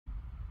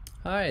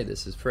Hi,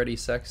 this is Freddie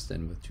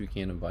Sexton with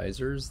Toucan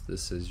Advisors.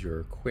 This is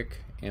your quick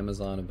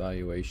Amazon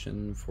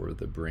evaluation for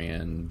the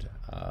brand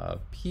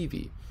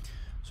Peavey.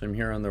 So I'm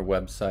here on their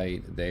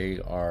website. They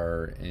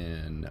are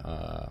in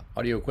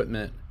audio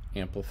equipment,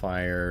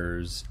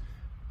 amplifiers,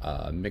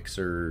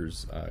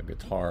 mixers,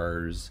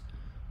 guitars,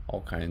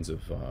 all kinds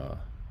of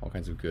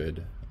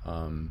good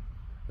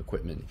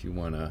equipment if you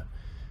want to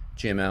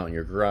jam out in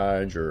your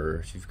garage, or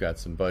if you've got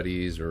some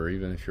buddies, or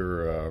even if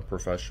you're a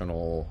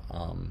professional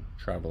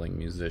traveling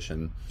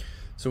musician.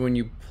 So when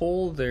you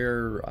pull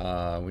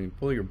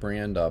your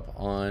brand up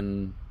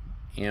on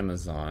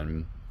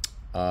Amazon,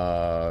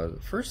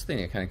 first thing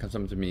that kind of comes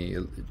up to me,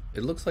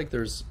 it looks like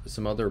there's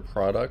some other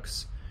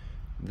products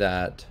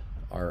that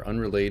are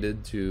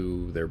unrelated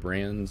to their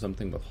brand,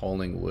 something with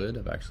hauling wood.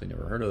 I've actually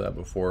never heard of that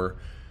before,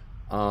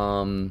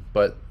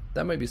 but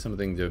that might be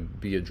something to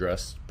be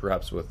addressed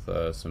perhaps with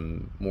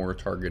some more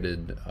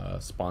targeted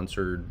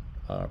sponsored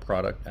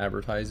product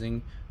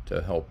advertising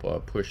to help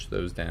push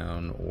those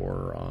down,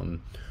 or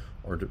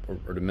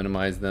to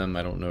minimize them.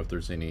 I don't know if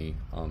there's any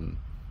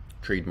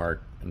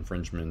trademark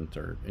infringement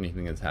or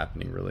anything that's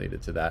happening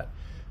related to that.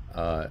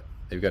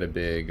 They've got a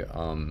big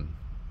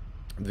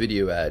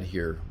video ad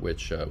here,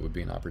 which would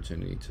be an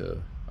opportunity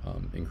to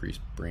increase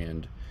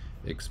brand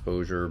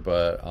exposure,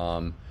 but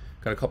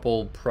got a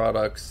couple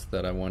products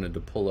that I wanted to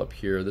pull up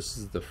here. This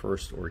is the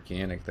first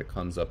organic that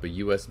comes up, a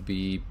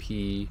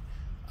USB-P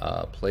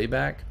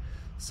playback.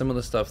 Some of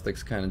the stuff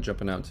that's kind of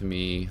jumping out to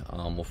me,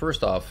 well,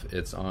 first off,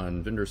 it's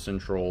on Vendor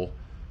Central,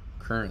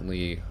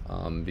 currently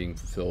being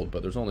fulfilled,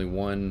 but there's only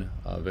one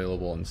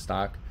available in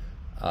stock.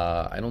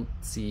 I don't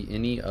see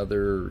any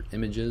other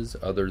images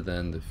other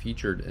than the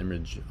featured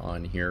image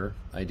on here.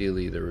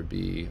 Ideally, there would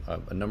be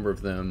a number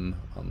of them,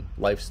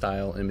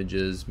 lifestyle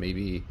images,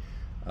 maybe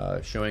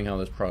showing how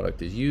this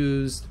product is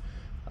used,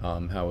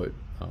 how it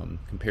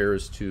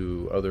compares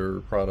to other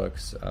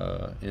products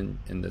in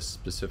this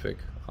specific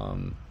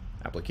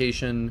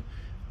application.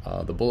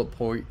 The bullet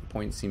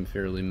points seem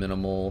fairly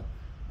minimal.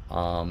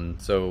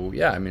 So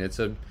yeah, I mean, it's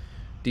a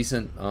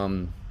decent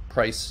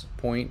price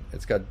point.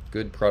 It's got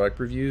good product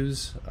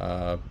reviews.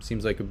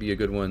 Seems like it would be a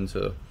good one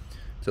to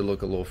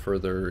look a little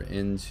further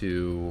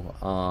into.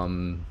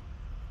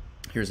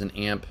 Here's an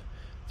amp,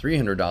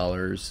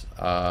 $300.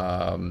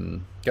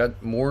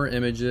 Got more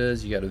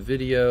images, you got a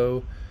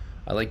video.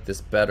 I like this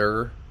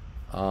better,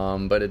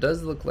 but it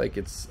does look like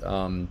it's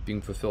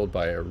being fulfilled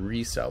by a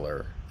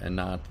reseller and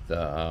not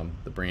the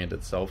brand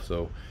itself.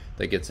 So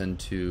that gets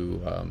into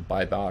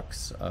buy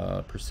box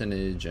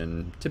percentage,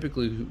 and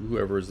typically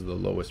whoever is the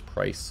lowest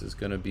price is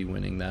going to be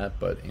winning that.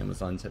 But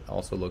Amazon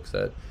also looks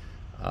at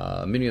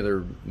many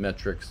other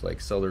metrics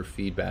like seller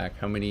feedback,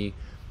 how many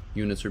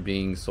units are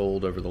being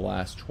sold over the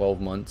last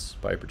 12 months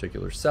by a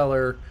particular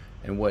seller,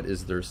 and what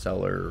is their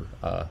seller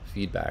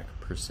feedback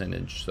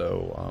percentage.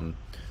 So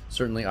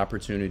certainly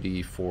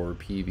opportunity for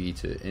Peavey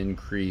to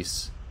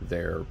increase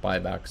their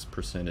buybacks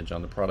percentage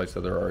on the products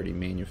that they're already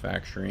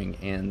manufacturing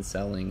and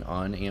selling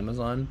on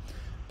Amazon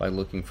by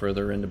looking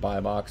further into buy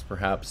box,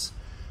 perhaps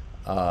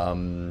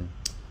some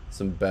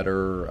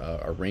better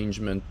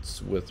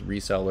arrangements with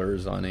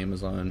resellers on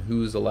Amazon,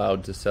 who's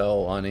allowed to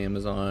sell on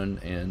Amazon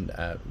and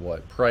at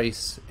what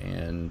price,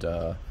 and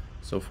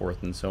so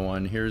forth and so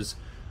on. Here's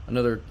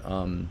another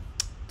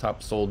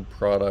top sold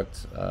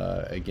product,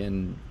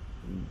 again,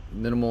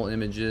 minimal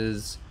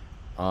images,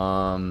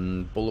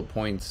 bullet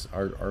points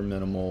are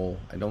minimal.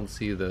 I don't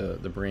see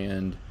the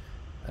brand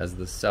as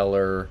the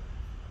seller,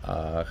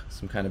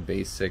 some kind of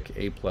basic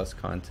A+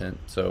 content.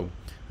 So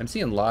I'm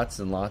seeing lots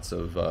and lots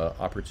of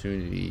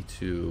opportunity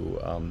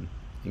to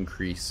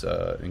increase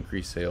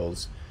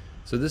sales.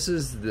 So this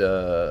is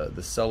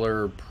the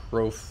seller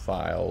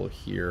profile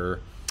here.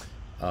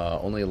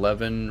 Only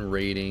 11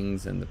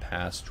 ratings in the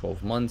past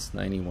 12 months,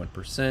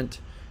 91%.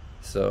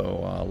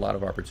 So a lot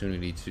of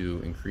opportunity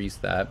to increase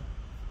that.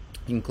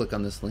 You can click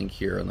on this link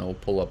here and they'll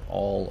pull up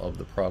all of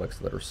the products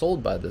that are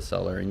sold by the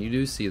seller, and you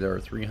do see there are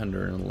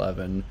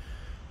 311.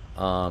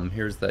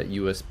 Here's that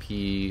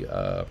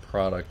USP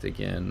product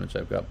again, which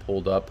I've got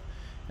pulled up,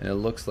 and it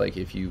looks like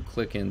if you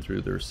click in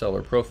through their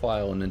seller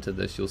profile and into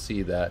this, you'll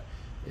see that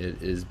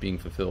it is being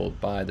fulfilled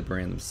by the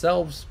brand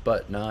themselves,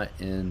 but not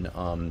in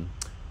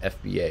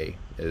FBA,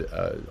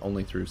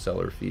 only through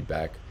seller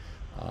feedback.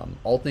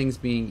 All things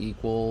being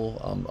equal,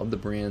 of the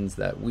brands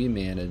that we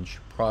manage,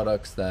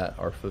 products that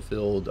are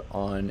fulfilled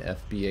on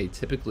FBA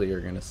typically are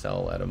going to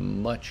sell at a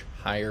much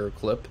higher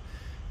clip,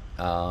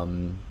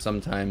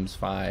 sometimes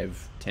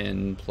 5,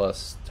 10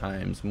 plus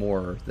times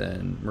more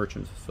than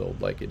merchant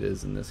fulfilled, like it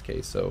is in this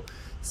case. So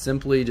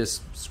simply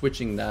just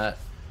switching that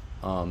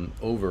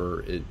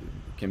over, it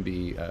can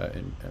be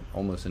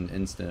almost an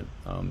instant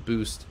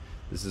boost.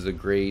 This is a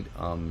great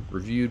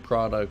reviewed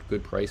product,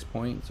 good price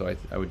point, so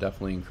I would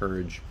definitely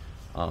encourage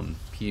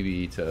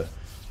Peavey to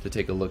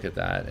take a look at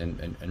that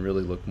and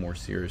really look more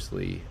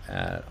seriously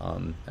at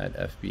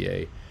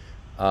FBA.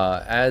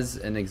 As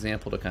an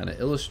example to kind of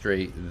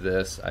illustrate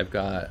this, I've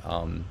got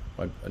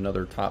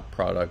another top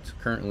product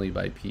currently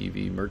by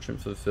Peavey,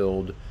 merchant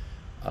fulfilled,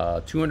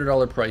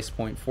 $200 price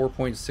point,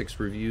 4.6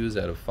 reviews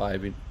out of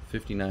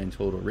 559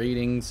 total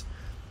ratings.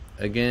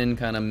 Again,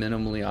 kind of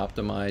minimally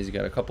optimized. You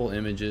got a couple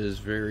images,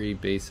 very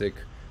basic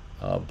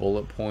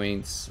bullet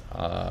points.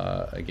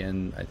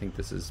 Again, I think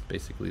this is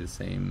basically the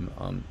same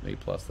A+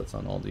 that's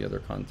on all the other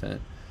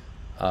content.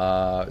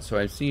 So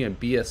I'm seeing a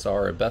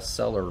BSR, a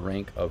bestseller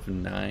rank of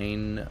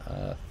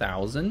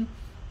 9,000.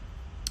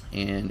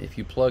 And if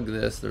you plug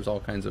this, there's all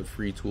kinds of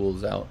free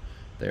tools out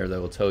there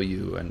that will tell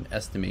you an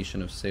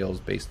estimation of sales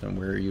based on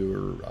where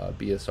your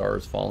BSR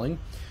is falling.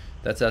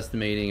 That's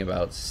estimating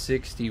about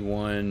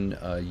 61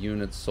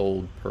 units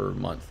sold per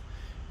month.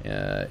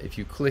 If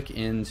you click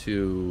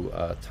into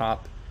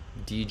top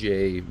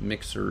DJ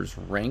mixers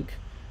rank,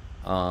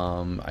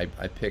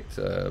 I picked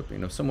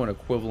somewhat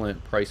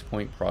equivalent price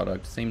point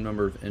product, same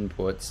number of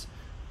inputs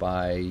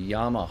by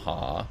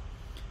Yamaha,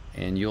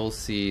 and you'll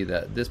see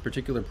that this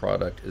particular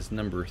product is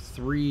number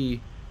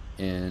 3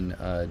 in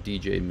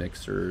DJ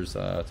mixers.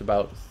 It's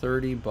about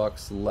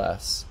 $30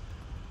 less,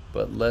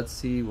 but let's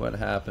see what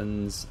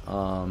happens.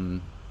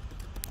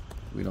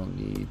 We don't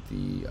need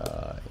the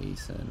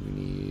ASIN, we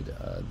need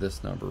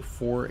this number,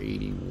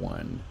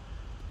 481.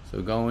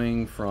 So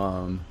going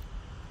from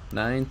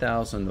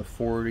 9,000 to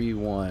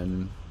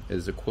 41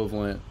 is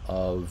equivalent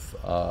of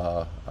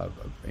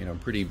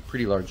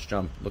pretty large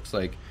jump. Looks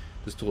like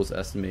this tool is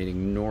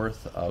estimating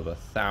north of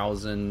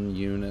 1,000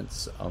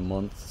 units a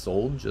month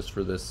sold just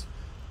for this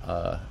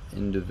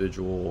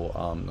individual.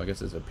 I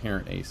guess it's a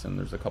parent ASIN.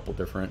 There's a couple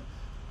different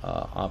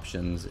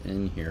options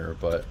in here,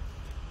 but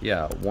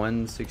yeah,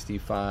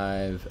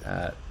 165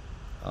 at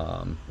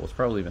well, it's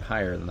probably even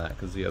higher than that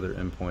because the other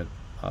endpoint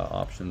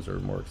options are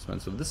more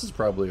expensive. This is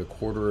probably a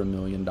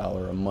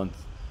 $250,000 a month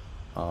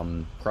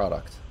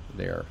product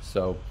there.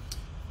 So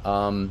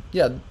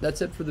yeah,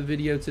 that's it for the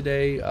video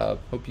today.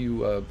 Hope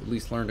you at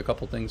least learned a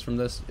couple things from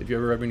this. If you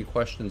ever have any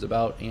questions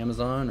about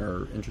Amazon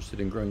or interested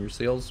in growing your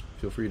sales,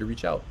 feel free to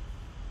reach out.